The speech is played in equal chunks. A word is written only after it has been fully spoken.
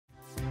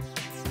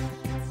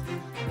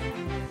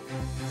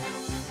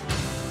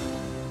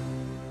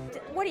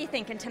What are you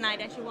thinking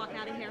tonight as you walk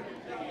out of here?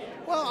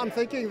 Well, I'm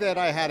thinking that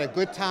I had a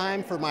good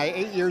time for my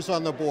 8 years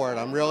on the board.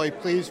 I'm really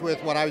pleased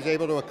with what I was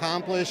able to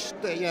accomplish,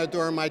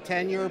 during my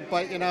tenure.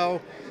 But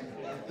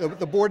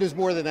the board is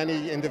more than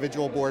any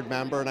individual board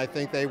member, and I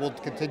think they will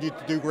continue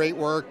to do great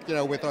work,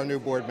 with our new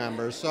board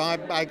members. So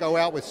I go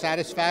out with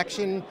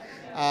satisfaction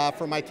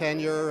for my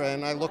tenure,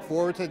 and I look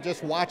forward to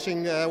just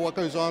watching what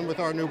goes on with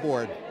our new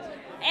board.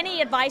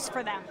 Any advice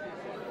for them?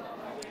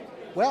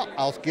 Well,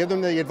 I'll give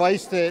them the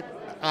advice that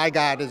I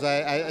got, as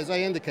I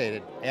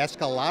indicated.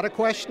 Ask a lot of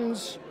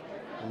questions.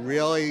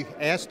 Really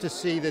ask to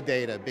see the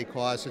data,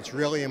 because it's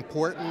really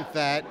important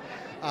that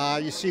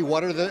you see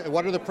what are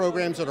the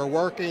programs that are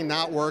working,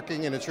 not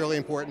working, and it's really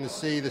important to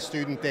see the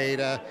student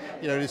data,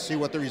 to see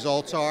what the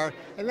results are.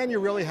 And then you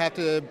really have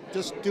to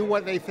just do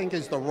what they think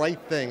is the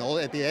right thing.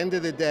 At the end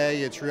of the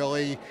day, it's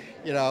really,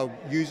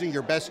 using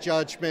your best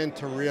judgment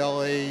to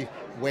really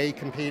weigh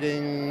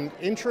competing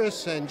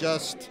interests and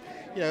just,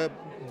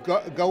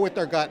 go with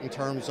their gut in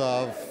terms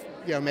of,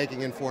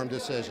 making informed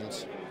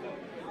decisions.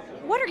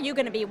 What are you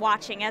going to be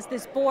watching as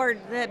this board,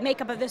 the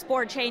makeup of this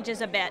board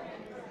changes a bit?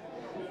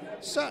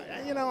 So,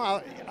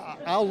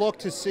 I'll look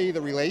to see the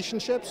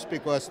relationships,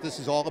 because this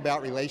is all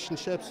about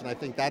relationships, and I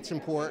think that's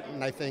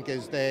important. I think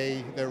as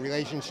the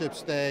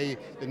relationships the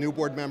new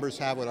board members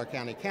have with our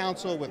county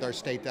council, with our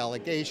state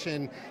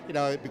delegation,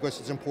 because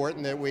it's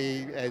important that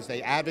as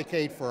they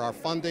advocate for our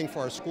funding, for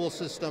our school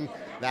system,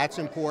 that's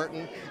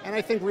important. And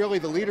I think really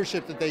the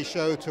leadership that they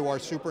show to our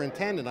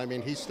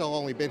superintendent, he's still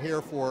only been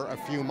here for a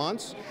few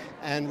months,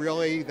 and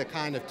really the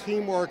kind of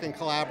teamwork and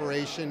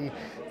collaboration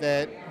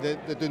that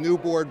the new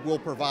board will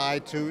provide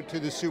to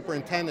the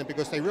superintendent,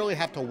 because they really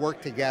have to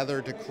work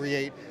together to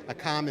create a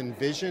common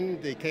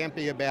vision. They can't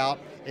be about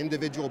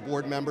individual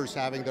board members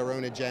having their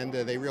own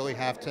agenda. They really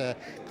have to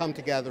come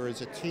together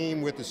as a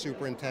team with the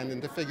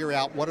superintendent to figure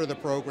out what are the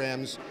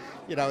programs,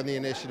 and the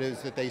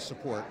initiatives that they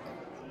support.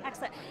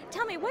 Excellent.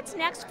 Tell me, what's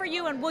next for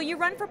you, and will you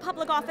run for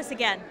public office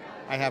again?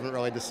 I haven't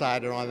really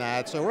decided on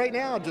that. So right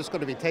now I'm just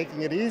going to be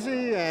taking it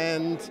easy,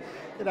 and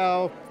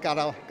got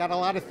a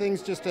lot of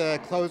things just to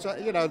close,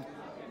 a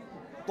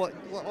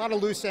lot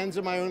of loose ends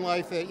in my own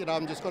life that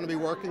I'm just going to be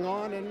working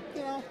on, and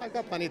I've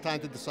got plenty of time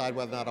to decide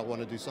whether or not I want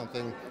to do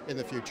something in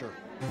the future.